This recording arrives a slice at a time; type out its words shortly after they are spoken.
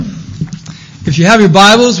you have your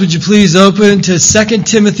Bibles, would you please open to 2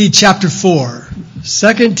 Timothy chapter 4.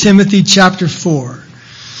 2 Timothy chapter 4.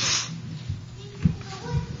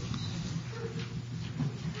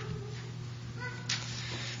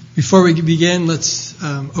 Before we begin, let's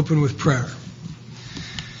open with prayer.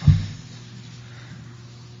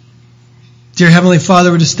 Dear Heavenly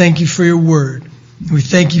Father, we just thank you for your word. We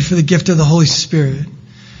thank you for the gift of the Holy Spirit.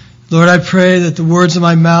 Lord, I pray that the words of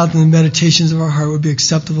my mouth and the meditations of our heart would be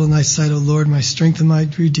acceptable in thy sight, O Lord, my strength and my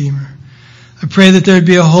Redeemer. I pray that there would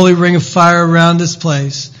be a holy ring of fire around this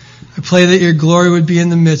place. I pray that your glory would be in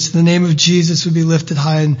the midst. The name of Jesus would be lifted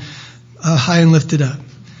high and lifted up.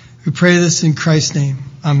 We pray this in Christ's name.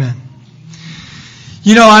 Amen.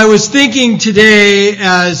 You know, I was thinking today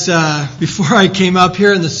before I came up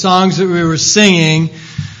here and the songs that we were singing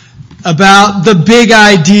about the big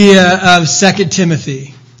idea of 2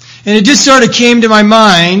 Timothy. And it just sort of came to my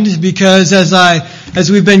mind because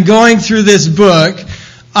as we've been going through this book,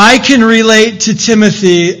 I can relate to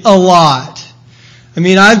Timothy a lot. I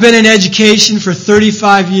mean, I've been in education for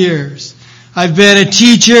 35 years. I've been a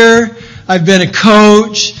teacher, I've been a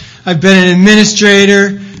coach, I've been an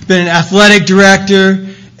administrator, been an athletic director,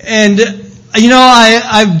 and you know,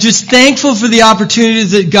 I'm just thankful for the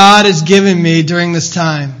opportunities that God has given me during this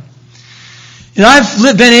time. And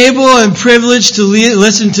I've been able and privileged to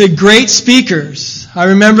listen to great speakers. I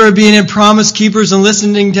remember being in Promise Keepers and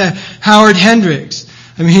listening to Howard Hendricks.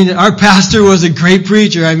 I mean, our pastor was a great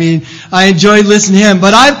preacher. I mean, I enjoyed listening to him.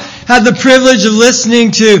 But I've had the privilege of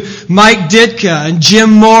listening to Mike Ditka and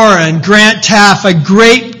Jim Mora and Grant Taff,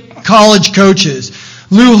 great college coaches.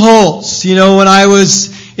 Lou Holtz, you know, when I was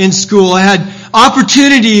in school, I had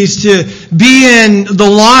opportunities to be in the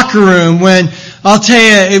locker room when, I'll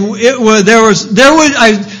tell you,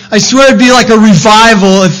 I swear it'd be like a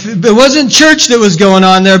revival. If it wasn't church that was going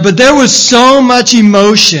on there, but there was so much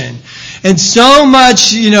emotion and so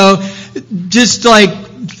much, you know, just like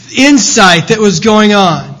insight that was going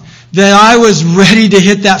on that I was ready to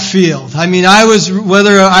hit that field. I mean,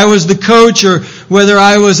 whether I was the coach or whether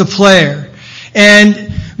I was a player. And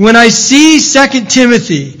when I see 2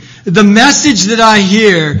 Timothy, the message that I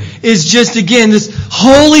hear is just, again, this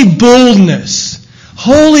holy boldness.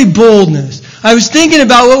 Holy boldness. I was thinking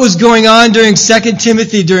about what was going on during 2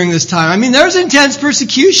 Timothy during this time. I mean, there was intense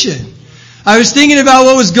persecution. I was thinking about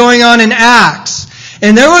what was going on in Acts.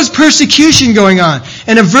 And there was persecution going on.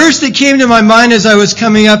 And a verse that came to my mind as I was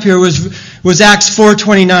coming up here was Acts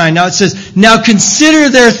 4:29. Now it says, "Now consider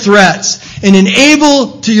their threats, and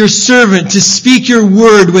enable to your servant to speak your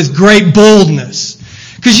word with great boldness."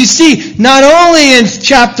 Because you see, not only in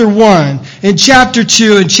chapter 1, in chapter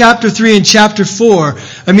 2, in chapter 3, and chapter 4,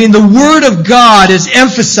 I mean, the Word of God is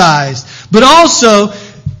emphasized. But also,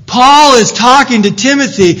 Paul is talking to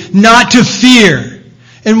Timothy not to fear.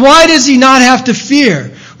 And why does he not have to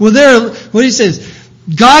fear? Well, what he says,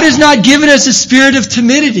 God has not given us a spirit of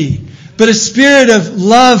timidity, but a spirit of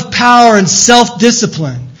love, power, and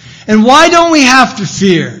self-discipline. And why don't we have to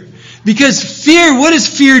fear? Because fear, what does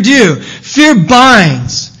fear do? Fear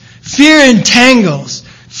binds. Fear entangles.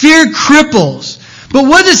 Fear cripples. But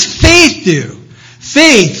what does faith do?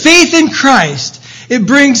 Faith in Christ, it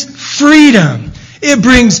brings freedom. It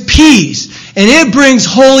brings peace. And it brings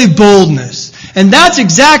holy boldness. And that's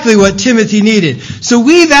exactly what Timothy needed. So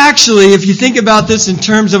we've actually, if you think about this in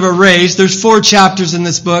terms of a race, there's 4 chapters in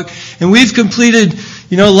this book, and we've completed,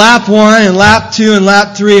 you know, lap 1 and lap 2 and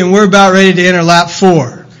lap 3, and we're about ready to enter lap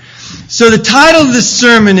 4. So the title of this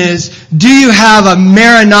sermon is, Do You Have a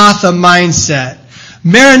Maranatha Mindset?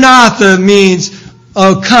 Maranatha means,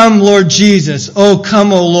 Oh, come, Lord Jesus. Oh,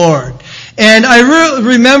 come, O Lord. And I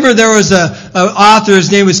remember there was an author,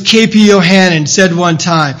 his name was K.P. Yohannan, said one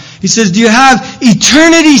time, he says, do you have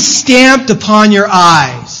eternity stamped upon your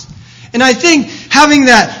eyes? And I think having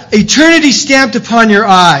that eternity stamped upon your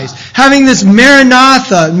eyes, having this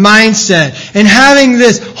Maranatha mindset, and having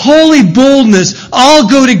this holy boldness all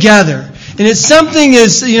go together. And it's something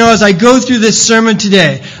as I go through this sermon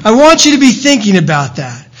today, I want you to be thinking about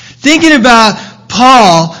that. Thinking about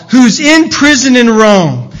Paul, who's in prison in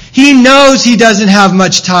Rome. He knows he doesn't have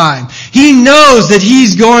much time. He knows that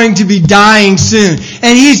he's going to be dying soon.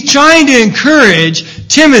 And he's trying to encourage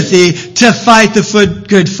Timothy to fight the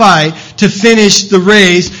good fight, to finish the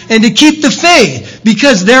race, and to keep the faith.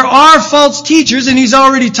 Because there are false teachers, and he's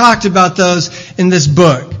already talked about those in this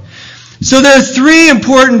book. So there are 3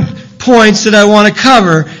 important points that I want to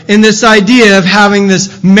cover in this idea of having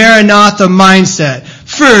this Maranatha mindset.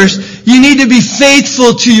 First, you need to be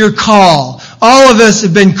faithful to your call. All of us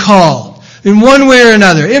have been called in one way or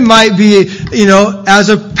another. It might be, as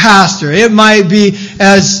a pastor. It might be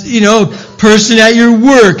as, person at your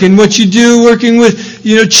work and what you do working with,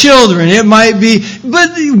 children. It might be, but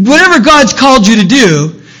whatever God's called you to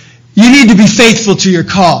do, you need to be faithful to your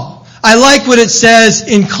call. I like what it says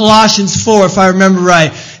in Colossians 4, if I remember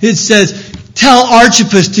right. It says, tell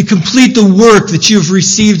Archippus to complete the work that you've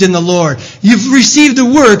received in the Lord. You've received the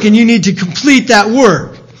work and you need to complete that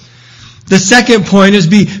work. The second point is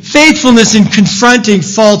be faithfulness in confronting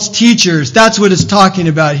false teachers. That's what it's talking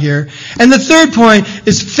about here. And the third point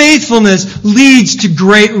is faithfulness leads to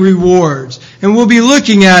great rewards. And we'll be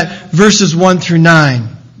looking at verses 1 through 9.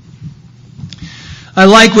 I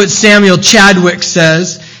like what Samuel Chadwick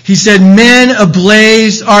says. He said, men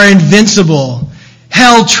ablaze are invincible.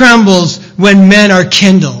 Hell trembles when men are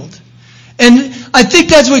kindled. And I think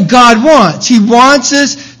that's what God wants. He wants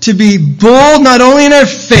us to be bold not only in our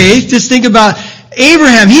faith. Just think about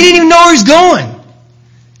Abraham. He didn't even know where he was going.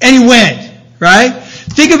 And he went, right?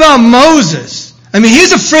 Think about Moses. He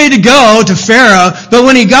was afraid to go to Pharaoh, but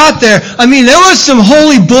when he got there, there was some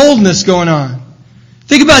holy boldness going on.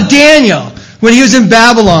 Think about Daniel when he was in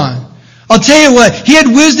Babylon. I'll tell you what, he had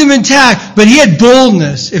wisdom and tact, but he had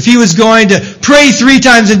boldness if he was going to pray 3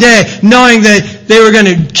 times a day, knowing that they were going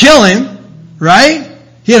to kill him, right?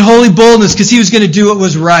 He had holy boldness because he was going to do what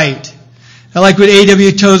was right. I like what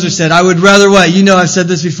A.W. Tozer said. I would rather what? I've said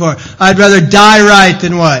this before. I'd rather die right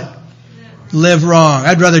than what? Live wrong.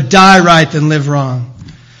 I'd rather die right than live wrong.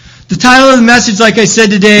 The title of the message, like I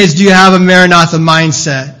said today, is Do You Have a Maranatha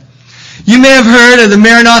Mindset? You may have heard of the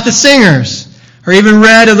Maranatha singers, or even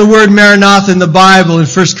read of the word Maranatha in the Bible in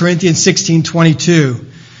 1 Corinthians 16:22.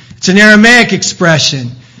 It's an Aramaic expression.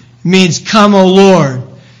 It means, come, O Lord.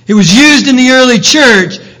 It was used in the early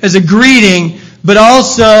church as a greeting, but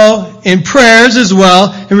also in prayers as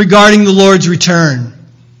well, and regarding the Lord's return.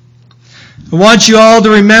 I want you all to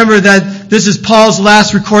remember that this is Paul's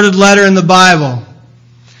last recorded letter in the Bible.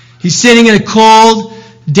 He's sitting in a cold,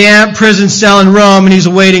 damp prison cell in Rome, and he's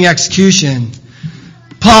awaiting execution.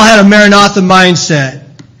 Paul had a Maranatha mindset.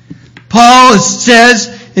 Paul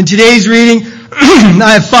says in today's reading,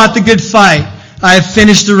 I have fought the good fight. I have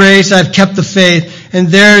finished the race. I have kept the faith. And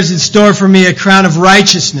there is in store for me a crown of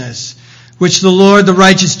righteousness, which the Lord, the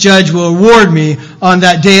righteous judge, will award me on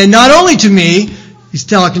that day. And not only to me, he's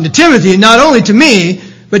talking to Timothy, not only to me,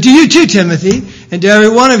 but to you too, Timothy, and to every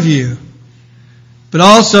one of you. But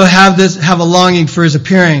also have a longing for his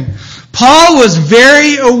appearing. Paul was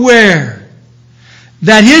very aware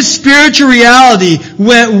that his spiritual reality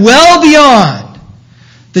went well beyond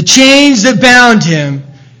the chains that bound him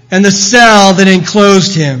and the cell that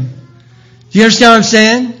enclosed him. Do you understand what I'm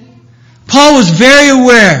saying? Paul was very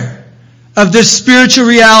aware of this spiritual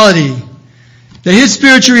reality, that his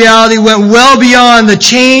spiritual reality went well beyond the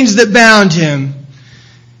chains that bound him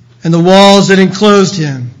and the walls that enclosed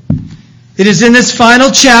him. It is in this final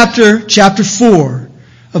chapter, chapter 4,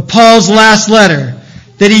 of Paul's last letter,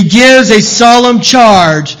 that he gives a solemn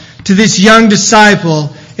charge to this young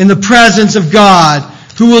disciple in the presence of God,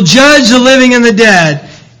 who will judge the living and the dead,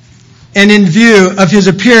 and in view of his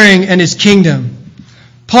appearing and his kingdom.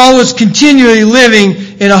 Paul was continually living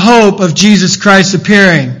in a hope of Jesus Christ's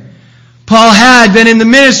appearing. Paul had been in the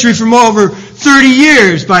ministry for over 30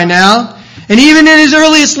 years by now, and even in his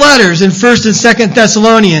earliest letters in 1 and 2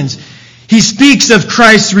 Thessalonians, he speaks of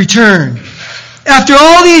Christ's return. After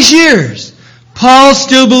all these years, Paul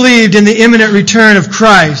still believed in the imminent return of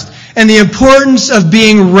Christ and the importance of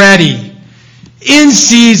being ready, in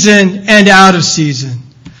season and out of season.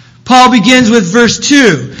 Paul begins with verse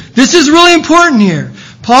 2. This is really important here.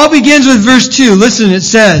 Paul begins with verse 2. Listen, it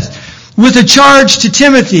says, with a charge to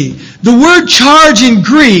Timothy. The word charge in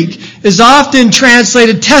Greek is often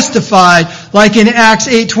translated testified, like in Acts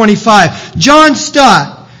 8:25. John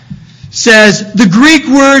Stott says the Greek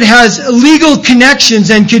word has legal connections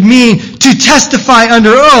and could mean to testify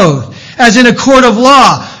under oath, as in a court of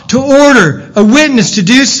law, to order a witness to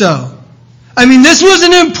do so. This was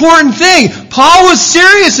an important thing. Paul was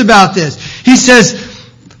serious about this. He says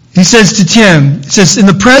to Tim, in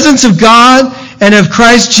the presence of God and of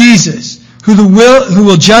Christ Jesus, who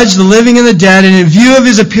will judge the living and the dead, and in view of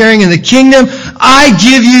his appearing in the kingdom, I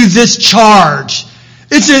give you this charge.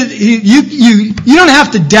 You don't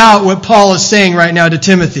have to doubt what Paul is saying right now to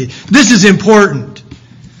Timothy. This is important.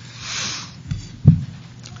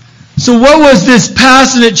 So what was this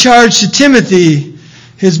passionate charge to Timothy,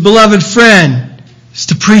 his beloved friend? It's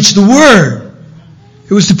to preach the Word.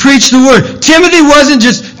 It was to preach the Word. Timothy wasn't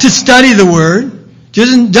just to study the Word,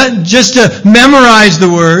 just to memorize the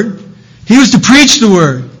Word. He was to preach the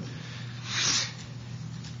Word.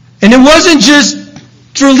 And it wasn't just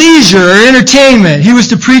for leisure or entertainment. He was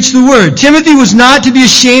to preach the Word. Timothy was not to be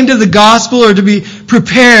ashamed of the gospel or to be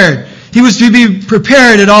prepared He was to be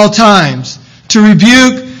prepared at all times, to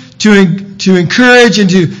rebuke, to encourage, and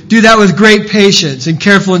to do that with great patience and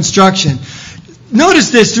careful instruction.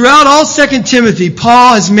 Notice this, throughout all 2 Timothy,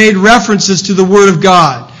 Paul has made references to the Word of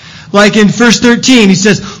God. Like in verse 13, he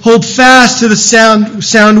says, hold fast to the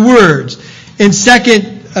sound words. In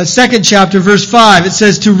second chapter, verse 5, it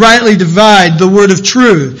says to rightly divide the word of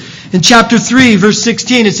truth. In chapter 3, verse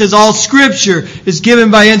 16, it says all Scripture is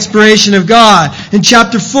given by inspiration of God. In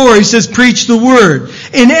chapter 4, he says preach the word.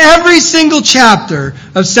 In every single chapter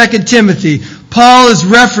of 2 Timothy, Paul is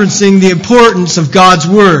referencing the importance of God's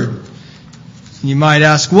word. You might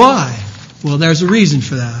ask why? Well, there's a reason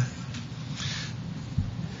for that.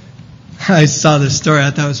 I saw this story.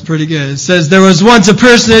 I thought it was pretty good. It says there was once a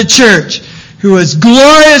person at church who was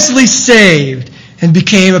gloriously saved and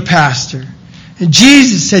became a pastor. And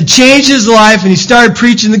Jesus had changed his life, and he started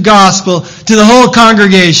preaching the gospel to the whole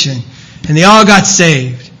congregation. And they all got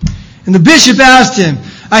saved. And the bishop asked him,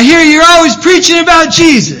 I hear you're always preaching about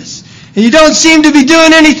Jesus, and you don't seem to be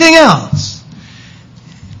doing anything else.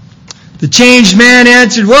 The changed man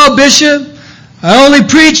answered, well, Bishop, I only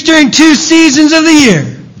preach during 2 seasons of the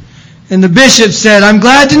year. And the bishop said, I'm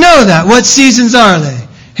glad to know that. What seasons are they?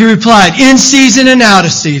 He replied, in season and out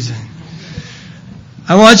of season.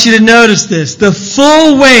 I want you to notice this. The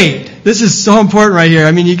full weight, this is so important right here.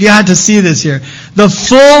 I mean, you got to see this here. The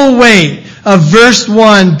full weight of verse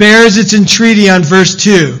 1 bears its entreaty on verse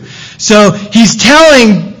 2. So he's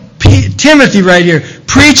telling Timothy right here,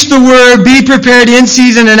 preach the word, be prepared in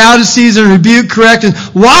season and out of season, rebuke, correct. And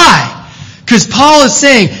why? Because Paul is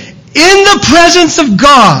saying, in the presence of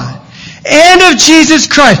God and of Jesus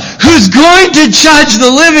Christ, who's going to judge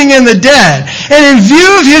the living and the dead, and in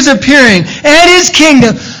view of his appearing and his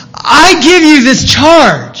kingdom, I give you this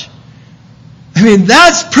charge. I mean,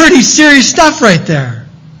 that's pretty serious stuff right there.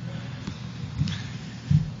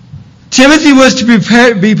 Timothy was to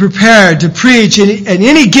be prepared to preach in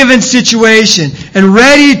any given situation and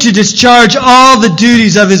ready to discharge all the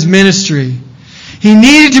duties of his ministry. He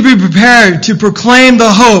needed to be prepared to proclaim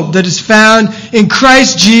the hope that is found in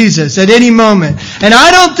Christ Jesus at any moment. And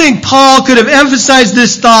I don't think Paul could have emphasized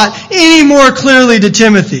this thought any more clearly to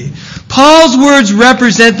Timothy. Paul's words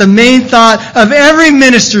represent the main thought of every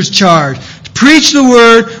minister's charge. To preach the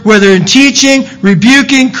word, whether in teaching,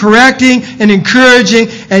 rebuking, correcting, and encouraging,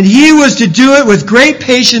 and he was to do it with great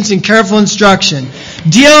patience and careful instruction.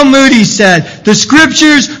 D.L. Moody said, the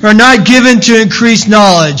Scriptures are not given to increase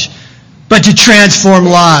knowledge, but to transform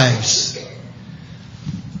lives.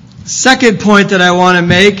 Second point that I want to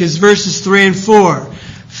make is verses 3 and 4.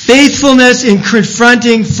 Faithfulness in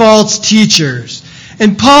confronting false teachers.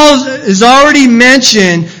 And Paul has already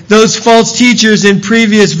mentioned those false teachers in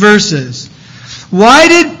previous verses. Why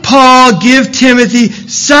did Paul give Timothy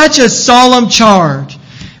such a solemn charge?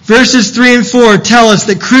 Verses 3 and 4 tell us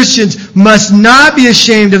that Christians must not be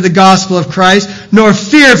ashamed of the gospel of Christ, nor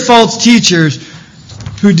fear false teachers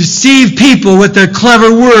who deceive people with their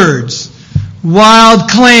clever words, wild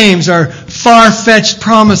claims, or far-fetched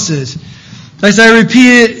promises. As I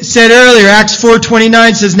said earlier, Acts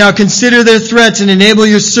 4:29 says, now consider their threats and enable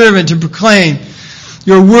your servant to proclaim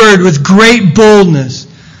your word with great boldness.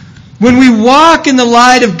 When we walk in the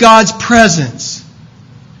light of God's presence,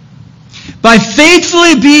 by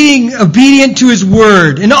faithfully being obedient to his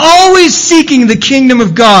word and always seeking the kingdom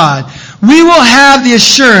of God, we will have the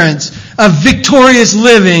assurance of victorious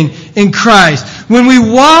living in Christ. When we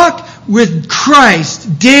walk with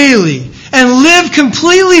Christ daily and live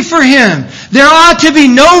completely for him, there ought to be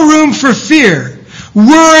no room for fear,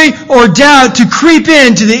 worry, or doubt to creep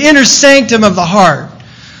into the inner sanctum of the heart.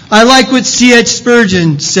 I like what C.H.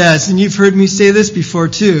 Spurgeon says, and you've heard me say this before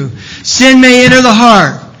too. Sin may enter the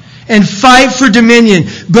heart and fight for dominion,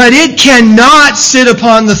 but it cannot sit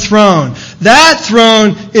upon the throne. That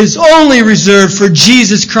throne is only reserved for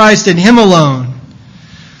Jesus Christ and him alone.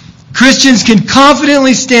 Christians can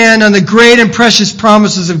confidently stand on the great and precious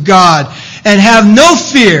promises of God and have no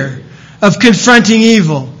fear of confronting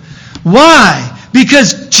evil. Why?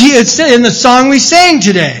 Because it's in the song we sang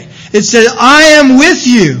today. It said, I am with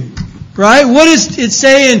you. Right? What does it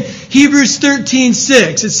say in Hebrews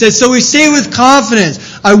 13:6? It says, so we say with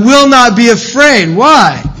confidence, I will not be afraid.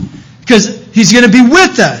 Why? Because he's going to be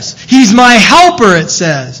with us. He's my helper, it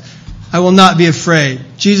says. I will not be afraid.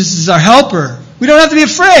 Jesus is our helper. We don't have to be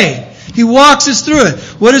afraid. He walks us through it.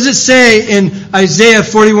 What does it say in Isaiah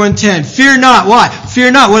 41:10? Fear not. Why?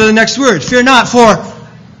 Fear not. What are the next words? Fear not, for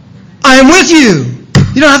I am with you.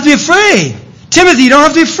 You don't have to be afraid. Timothy, you don't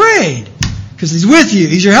have to be afraid. Because he's with you.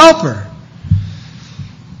 He's your helper.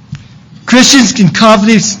 Christians can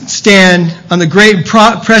confidently stand on the great and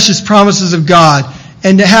precious promises of God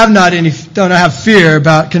and to don't have fear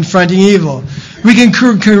about confronting evil. We can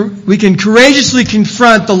courageously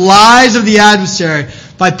confront the lies of the adversary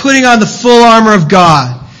by putting on the full armor of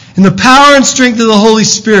God and the power and strength of the Holy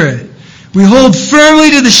Spirit. We hold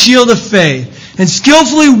firmly to the shield of faith and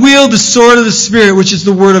skillfully wield the sword of the Spirit, which is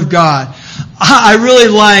the Word of God. I really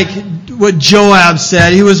like what Joab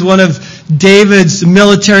said. He was one of David's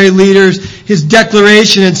military leaders. His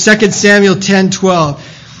declaration in 2 Samuel 10:12.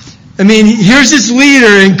 I mean, here's this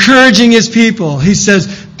leader encouraging his people. He says,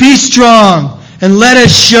 "Be strong and let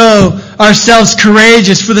us show ourselves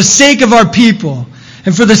courageous for the sake of our people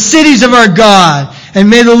and for the cities of our God, and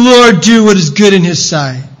may the Lord do what is good in His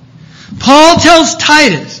sight." Paul tells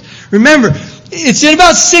Titus, remember, it's in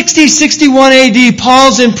about 61 AD,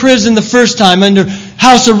 Paul's in prison the first time under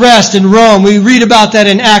house arrest in Rome. We read about that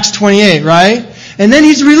in Acts 28, right? And then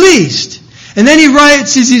he's released. And then he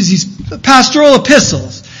writes these pastoral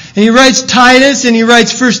epistles. And he writes Titus and he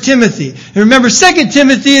writes 1 Timothy. And remember, 2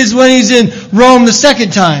 Timothy is when he's in Rome the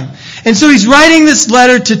second time. And so he's writing this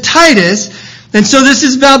letter to Titus. And so this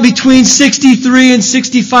is about between 63 and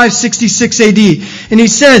 65, 66 AD. And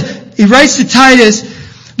he writes to Titus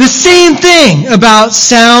the same thing about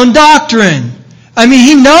sound doctrine. I mean,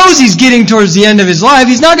 he knows he's getting towards the end of his life.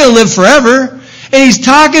 He's not going to live forever. And he's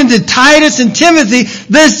talking to Titus and Timothy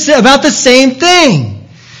about the same thing.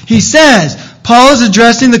 He says, Paul is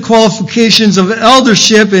addressing the qualifications of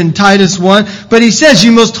eldership in Titus 1, but he says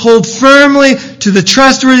you must hold firmly to the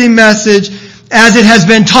trustworthy message as it has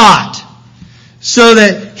been taught, so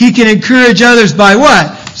that he can encourage others by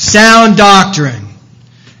what? Sound doctrine,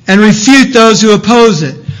 and refute those who oppose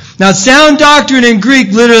it. Now, sound doctrine in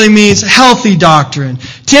Greek literally means healthy doctrine.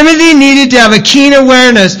 Timothy needed to have a keen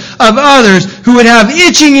awareness of others who would have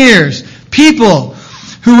itching ears, people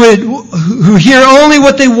who hear only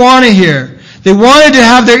what they want to hear. They wanted to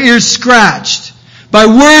have their ears scratched by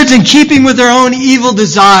words in keeping with their own evil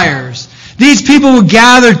desires. These people would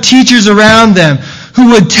gather teachers around them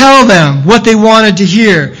who would tell them what they wanted to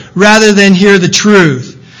hear rather than hear the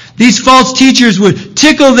truth. These false teachers would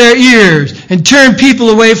tickle their ears and turn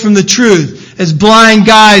people away from the truth as blind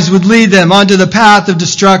guides would lead them onto the path of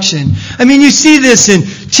destruction. I mean, you see this in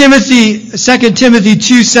 2 Timothy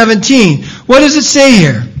 2:17. What does it say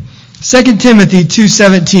here? 2 Timothy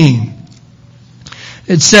 2:17.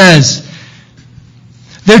 It says,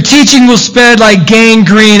 "Their teaching will spread like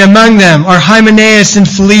gangrene among them are Hymenaeus and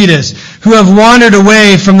Philetus, who have wandered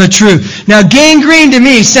away from the truth." Now, gangrene to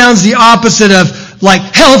me sounds the opposite of like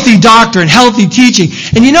healthy doctrine, healthy teaching.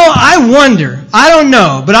 And you know, I wonder, I don't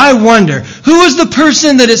know, but I wonder, who was the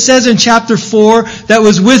person that it says in chapter 4 that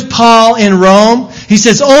was with Paul in Rome? He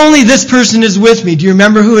says, "Only this person is with me." Do you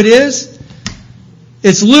remember who it is?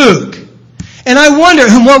 It's Luke. And I wonder,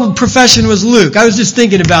 what profession was Luke? I was just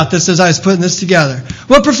thinking about this as I was putting this together.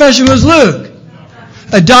 What profession was Luke?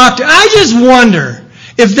 A doctor. I just wonder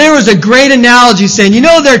if there was a great analogy saying, you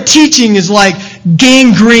know, their teaching is like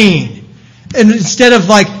gangrene, and instead of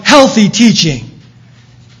like healthy teaching.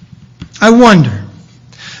 I wonder.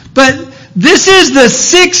 But this is the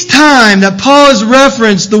 6th time that Paul has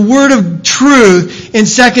referenced the word of truth in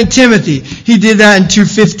 2 Timothy. He did that in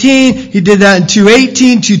 2:15, he did that in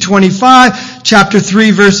 2:18, 2:25, chapter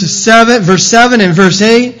 3, verse 7 and verse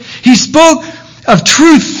 8. He spoke of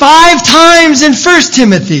truth 5 times in 1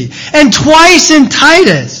 Timothy and twice in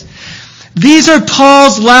Titus. These are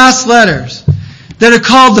Paul's last letters that are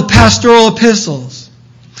called the pastoral epistles.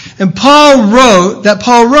 And Paul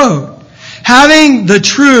wrote, having the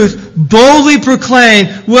truth boldly proclaimed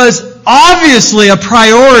was obviously a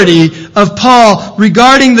priority of Paul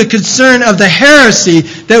regarding the concern of the heresy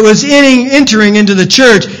that was entering into the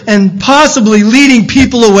church and possibly leading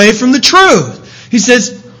people away from the truth. He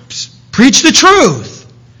says, preach the truth.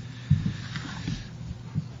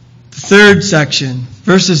 The 3rd section,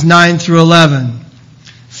 verses 9 through 11.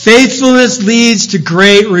 Faithfulness leads to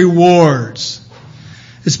great rewards.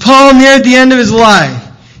 As Paul neared the end of his life,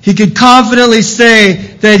 he could confidently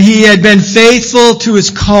say that he had been faithful to his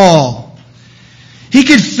call. He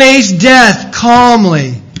could face death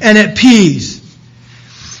calmly and at peace.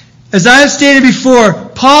 As I have stated before,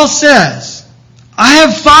 Paul says, "I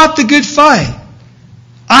have fought the good fight.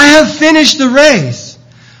 I have finished the race.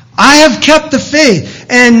 I have kept the faith.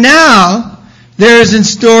 And now there is in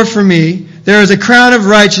store for me, there is a crown of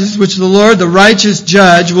righteousness which the Lord, the righteous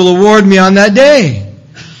judge, will award me on that day.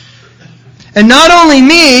 And not only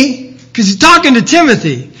me," because he's talking to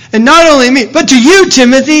Timothy, "and not only me, but to you,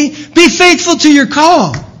 Timothy, be faithful to your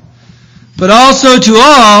call, but also to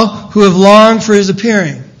all who have longed for his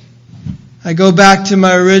appearing." I go back to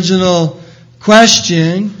my original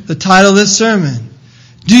question, the title of this sermon.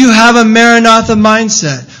 Do you have a Maranatha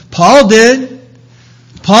mindset? Paul did.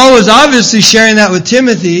 Paul was obviously sharing that with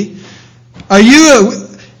Timothy. Are you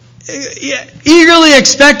eagerly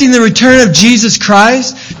expecting the return of Jesus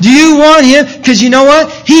Christ? Do you want Him? Because you know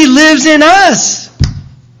what? He lives in us.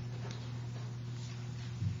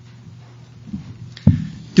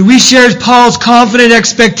 Do we share Paul's confident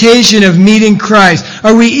expectation of meeting Christ?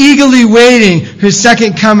 Are we eagerly waiting for His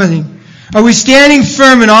second coming? Are we standing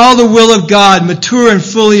firm in all the will of God, mature and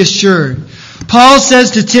fully assured? Paul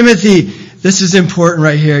says to Timothy, this is important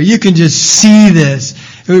right here. You can just see this.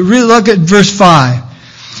 Really look at verse 5.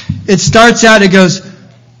 It starts out, it goes,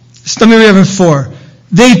 let me read verse 4.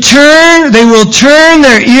 They will turn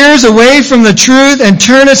their ears away from the truth and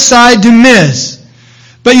turn aside to myths.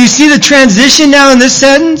 But you see the transition now in this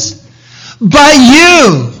sentence? But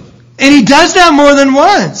you. And he does that more than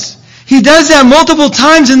once. He does that multiple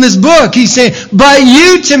times in this book. He's saying, but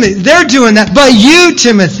you, Timothy. They're doing that. But you,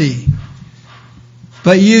 Timothy.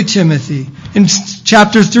 But you, Timothy. In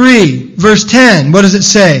chapter 3, verse 10, what does it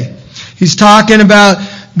say? He's talking about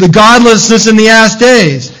the godlessness in the last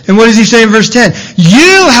days. And what does he say in verse 10?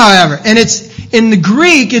 You, however, and it's in the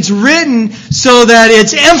Greek, it's written so that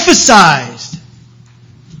it's emphasized.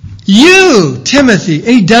 You, Timothy. And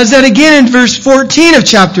he does that again in verse 14 of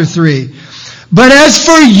chapter 3. But as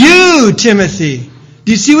for you, Timothy.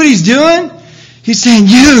 Do you see what he's doing? He's saying,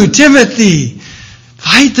 you, Timothy,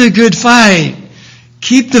 fight the good fight.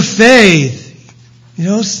 Keep the faith. You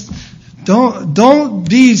know, don't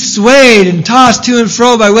be swayed and tossed to and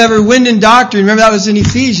fro by whatever wind and doctrine. Remember that was in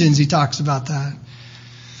Ephesians. He talks about that.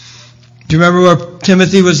 Do you remember where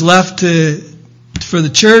Timothy was left for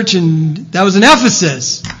the church? And that was in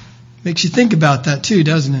Ephesus. Makes you think about that too,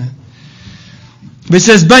 doesn't it? But it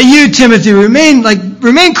says, but you, Timothy, remain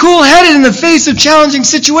cool-headed in the face of challenging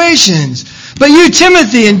situations. But you,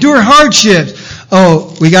 Timothy, endure hardships.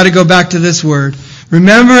 Oh, we got to go back to this word.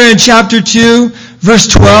 Remember in chapter 2, verse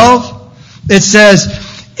 12, it says,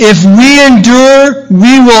 if we endure,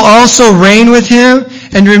 we will also reign with Him.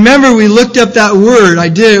 And remember, we looked up that word. I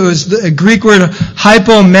did. It was a Greek word,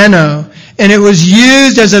 hypomeno. And it was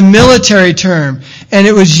used as a military term. And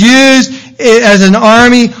it was used as an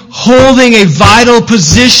army holding a vital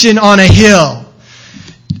position on a hill.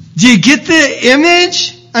 Do you get the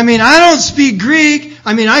image? I mean, I don't speak Greek.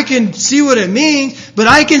 I mean, I can see what it means, but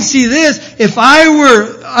I can see this. If I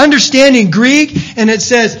were understanding Greek and it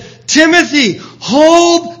says, Timothy,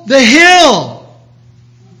 hold the hill.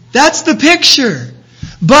 That's the picture.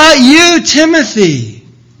 But you, Timothy,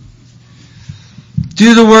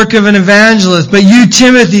 do the work of an evangelist. But you,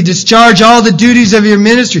 Timothy, discharge all the duties of your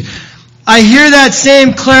ministry. I hear that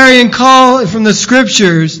same clarion call from the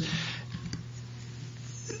Scriptures,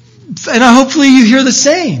 and hopefully you hear the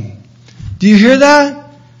same. Do you hear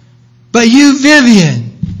that? But you,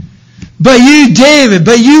 Vivian. But you, David.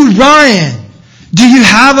 But you, Ryan. Do you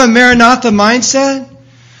have a Maranatha mindset?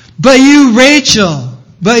 But you, Rachel.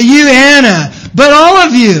 But you, Anna. But all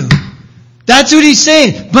of you. That's what he's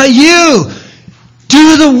saying. But you,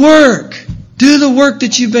 do the work. Do the work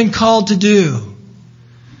that you've been called to do.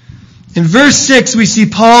 In verse 6, we see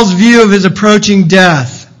Paul's view of his approaching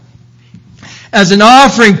death as an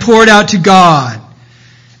offering poured out to God.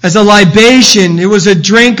 As a libation, it was a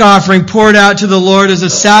drink offering poured out to the Lord as a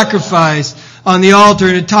sacrifice on the altar.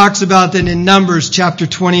 And it talks about that in Numbers chapter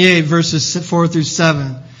 28, verses 4 through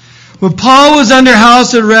 7. When Paul was under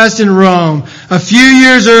house arrest in Rome a few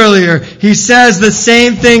years earlier, he says the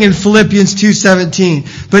same thing in Philippians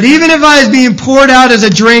 2:17. But even if I was being poured out as a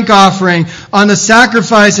drink offering on the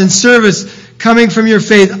sacrifice and service coming from your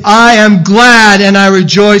faith, I am glad and I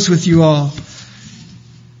rejoice with you all.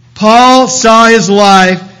 Paul saw his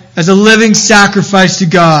life as a living sacrifice to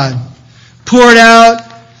God, poured out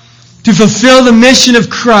to fulfill the mission of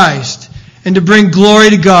Christ and to bring glory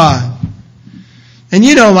to God. And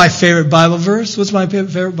you know my favorite Bible verse. What's my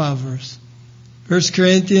favorite Bible verse? 1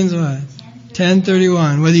 Corinthians what?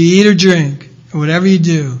 10:31. Whether you eat or drink, or whatever you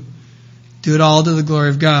do it all to the glory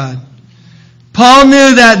of God. Paul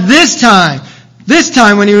knew that this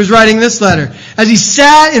time when he was writing this letter, as he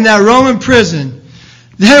sat in that Roman prison,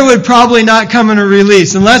 there would probably not come in a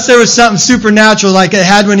release, unless there was something supernatural like it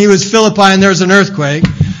had when he was Philippi and there was an earthquake.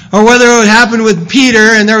 Or whether it would happen with Peter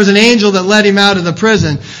and there was an angel that led him out of the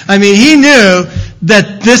prison. I mean, he knew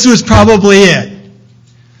that this was probably it.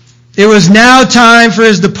 It was now time for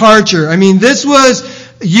his departure. I mean, this was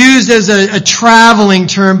used as a traveling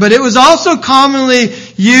term, but it was also commonly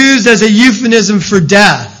used as a euphemism for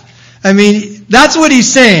death. I mean, that's what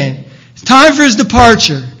he's saying. It's time for his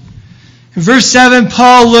departure. In verse 7,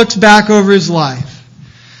 Paul looks back over his life.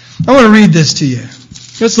 I want to read this to you.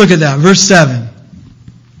 Let's look at that. Verse 7.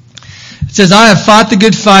 It says, I have fought the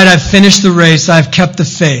good fight, I've finished the race, I have kept the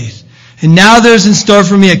faith. And now there is in store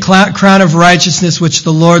for me a crown of righteousness, which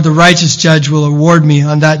the Lord, the righteous judge, will award me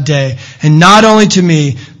on that day. And not only to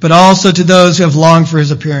me, but also to those who have longed for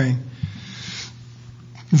his appearing.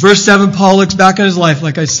 In verse 7, Paul looks back on his life,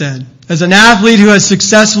 like I said. As an athlete who has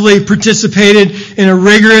successfully participated in a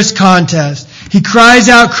rigorous contest, he cries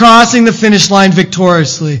out, crossing the finish line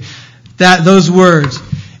victoriously. Those words.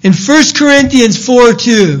 In 1 Corinthians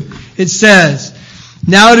 4:2, it says,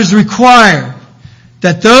 now it is required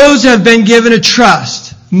that those who have been given a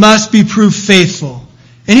trust must be proved faithful.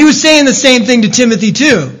 And he was saying the same thing to Timothy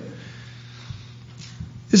too.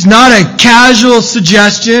 It's not a casual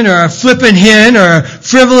suggestion or a flippant hint or a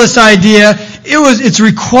frivolous idea. It's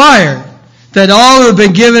required that all who have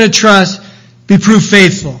been given a trust be proved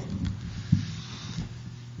faithful.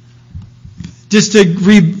 Just to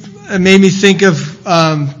read, it made me think of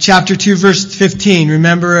chapter 2, verse 15.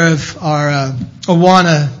 Remember of our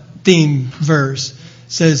Awana theme verse.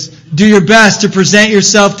 It says, do your best to present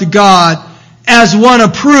yourself to God as one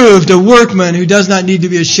approved, a workman who does not need to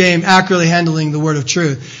be ashamed, accurately handling the word of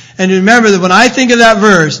truth. And remember that when I think of that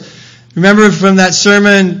verse, remember from that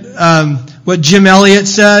sermon what Jim Elliott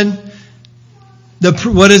said?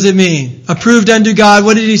 What does it mean? Approved unto God.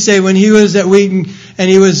 What did he say when he was at Wheaton and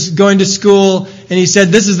he was going to school and he said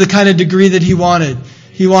this is the kind of degree that he wanted?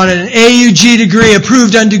 He wanted an AUG degree,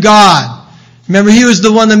 approved unto God. Remember, he was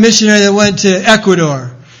the missionary that went to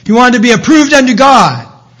Ecuador. He wanted to be approved unto God.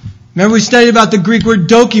 Remember, we studied about the Greek word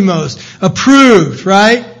dokimos. Approved,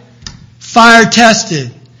 right? Fire tested.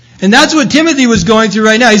 And that's what Timothy was going through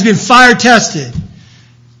right now. He's been fire tested.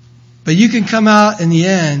 But you can come out in the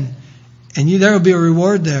end, and there will be a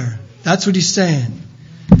reward there. That's what he's saying.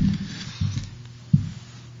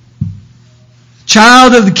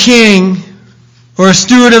 Child of the king, or a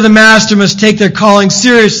steward of the master, must take their calling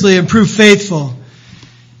seriously and prove faithful.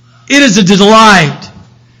 It is a delight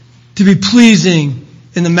to be pleasing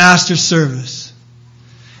in the master's service.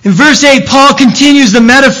 In verse 8, Paul continues the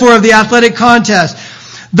metaphor of the athletic contest.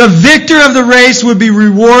 The victor of the race would be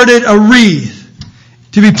rewarded a wreath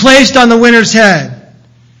to be placed on the winner's head.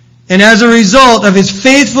 And as a result of his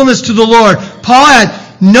faithfulness to the Lord, Paul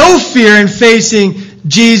had no fear in facing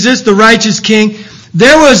Jesus, the righteous king.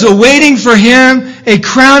 There was awaiting for him a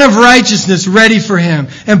crown of righteousness ready for him.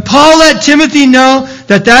 And Paul let Timothy know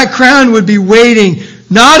that crown would be waiting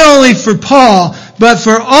not only for Paul, but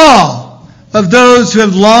for all of those who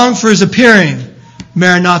have longed for his appearing.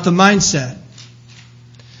 Maranatha mindset.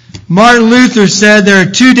 Martin Luther said, there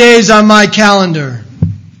are 2 days on my calendar.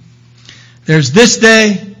 There's this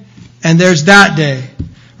day and there's that day.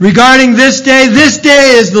 Regarding this day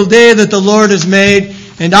is the day that the Lord has made,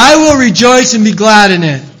 and I will rejoice and be glad in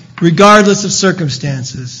it, regardless of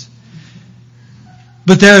circumstances.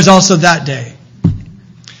 But there is also that day.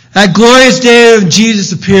 That glorious day of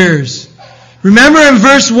Jesus appears. Remember in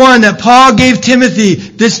verse 1 that Paul gave Timothy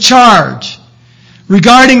this charge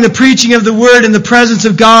regarding the preaching of the word in the presence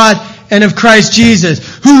of God and of Christ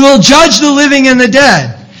Jesus, who will judge the living and the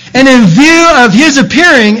dead, and in view of his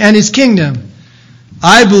appearing and his kingdom.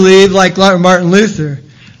 I believe, like Martin Luther,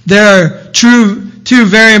 there are two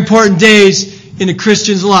very important days in a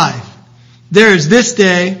Christian's life. There's this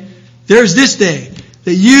day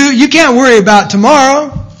that you can't worry about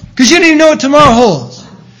tomorrow, because you don't even know what tomorrow holds.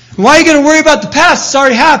 And why are you going to worry about the past? It's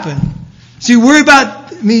already happened. So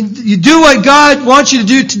you do what God wants you to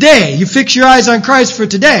do today. You fix your eyes on Christ for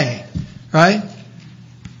today, right?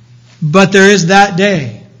 But there is that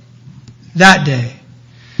day. That day.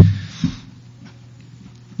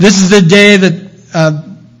 This is the day that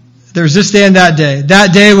there's this day and that day.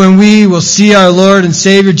 That day when we will see our Lord and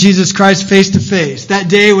Savior Jesus Christ face to face. That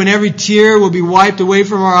day when every tear will be wiped away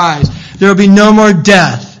from our eyes. There will be no more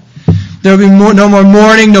death. There will be no more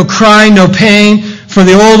mourning, no crying, no pain, for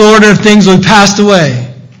the old order of things will be passed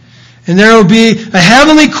away. And there will be a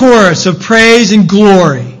heavenly chorus of praise and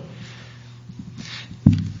glory.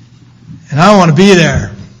 And I want to be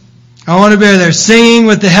there. I want to be there singing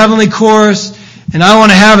with the heavenly chorus, and I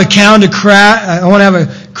want to have a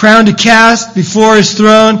crown to cast before his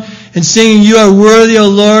throne and singing, you are worthy, O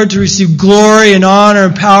Lord, to receive glory and honor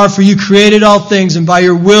and power, for you created all things, and by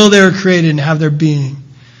your will they were created and have their being.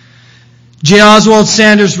 J. Oswald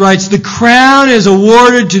Sanders writes, the crown is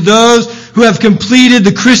awarded to those who have completed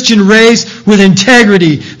the Christian race with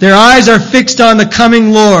integrity. Their eyes are fixed on the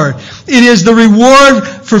coming Lord. It is the reward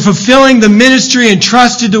for fulfilling the ministry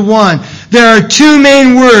entrusted to one. There are two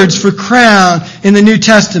main words for crown in the New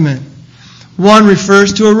Testament. One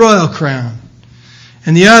refers to a royal crown,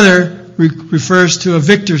 and the other refers to a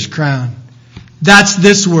victor's crown. That's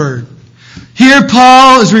this word. Here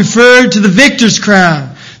Paul is referred to the victor's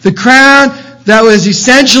crown. The crown that was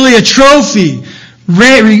essentially a trophy,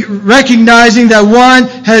 recognizing that one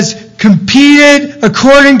has competed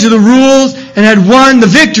according to the rules and had won the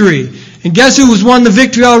victory. And guess who has won the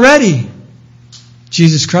victory already?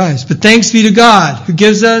 Jesus Christ. But thanks be to God who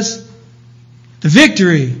gives us the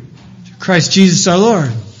victory through Christ Jesus our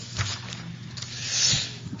Lord.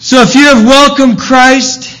 So if you have welcomed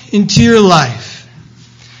Christ into your life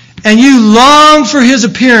and you long for His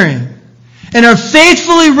appearing and are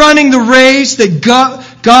faithfully running the race that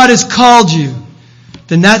God has called you,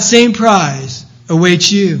 then that same prize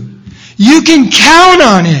awaits you. You can count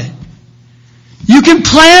on it. You can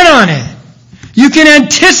plan on it. You can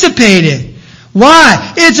anticipate it.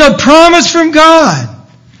 Why? It's a promise from God.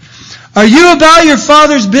 Are you about your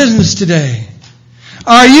Father's business today?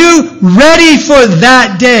 Are you ready for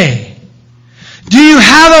that day? Do you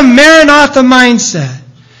have a Maranatha mindset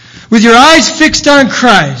with your eyes fixed on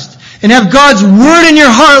Christ and have God's Word in your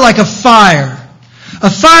heart like a fire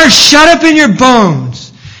shut up in your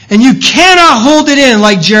bones, and you cannot hold it in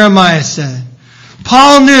like Jeremiah said?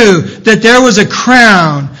 Paul knew that there was a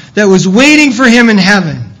crown that was waiting for him in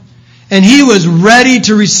heaven, and he was ready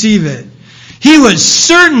to receive it. He was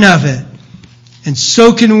certain of it, and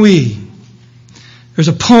so can we. There's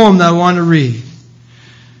a poem that I want to read.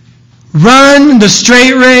 Run the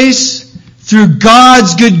straight race through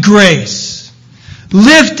God's good grace.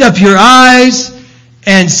 Lift up your eyes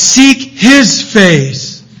and seek His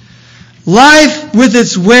face. Life with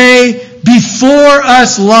its way before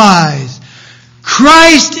us lies.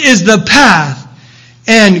 Christ is the path,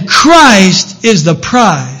 and Christ is the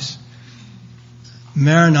prize.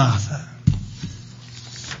 Maranatha.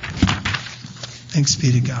 Thanks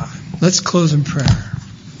be to God. Let's close in prayer.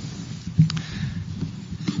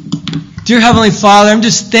 Dear Heavenly Father, I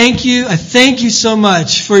thank you so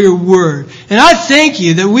much for your Word. And I thank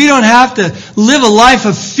you that we don't have to live a life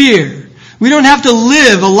of fear. We don't have to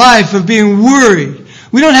live a life of being worried.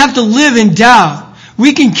 We don't have to live in doubt.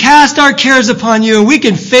 We can cast our cares upon you and we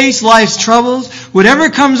can face life's troubles, whatever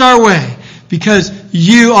comes our way, because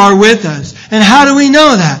you are with us. And how do we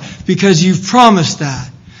know that? Because you've promised that.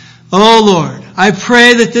 Oh Lord, I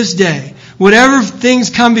pray that this day, whatever things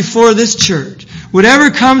come before this church, whatever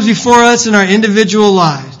comes before us in our individual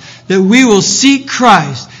lives, that we will seek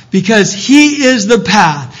Christ because He is the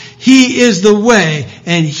path, He is the way,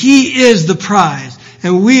 and He is the prize.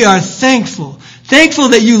 And we are thankful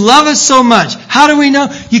that you love us so much. How do we know?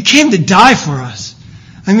 You came to die for us.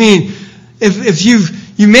 I mean, if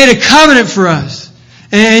you made a covenant for us,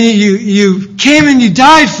 and you came and you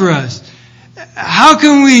died for us, how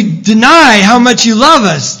can we deny how much you love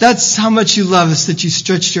us? That's how much you love us, that you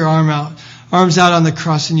stretched your arms out on the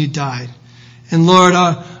cross and you died. And Lord,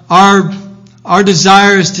 our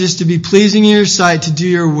desire is just to be pleasing in your sight, to do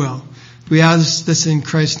your will. We ask this in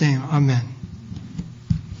Christ's name. Amen.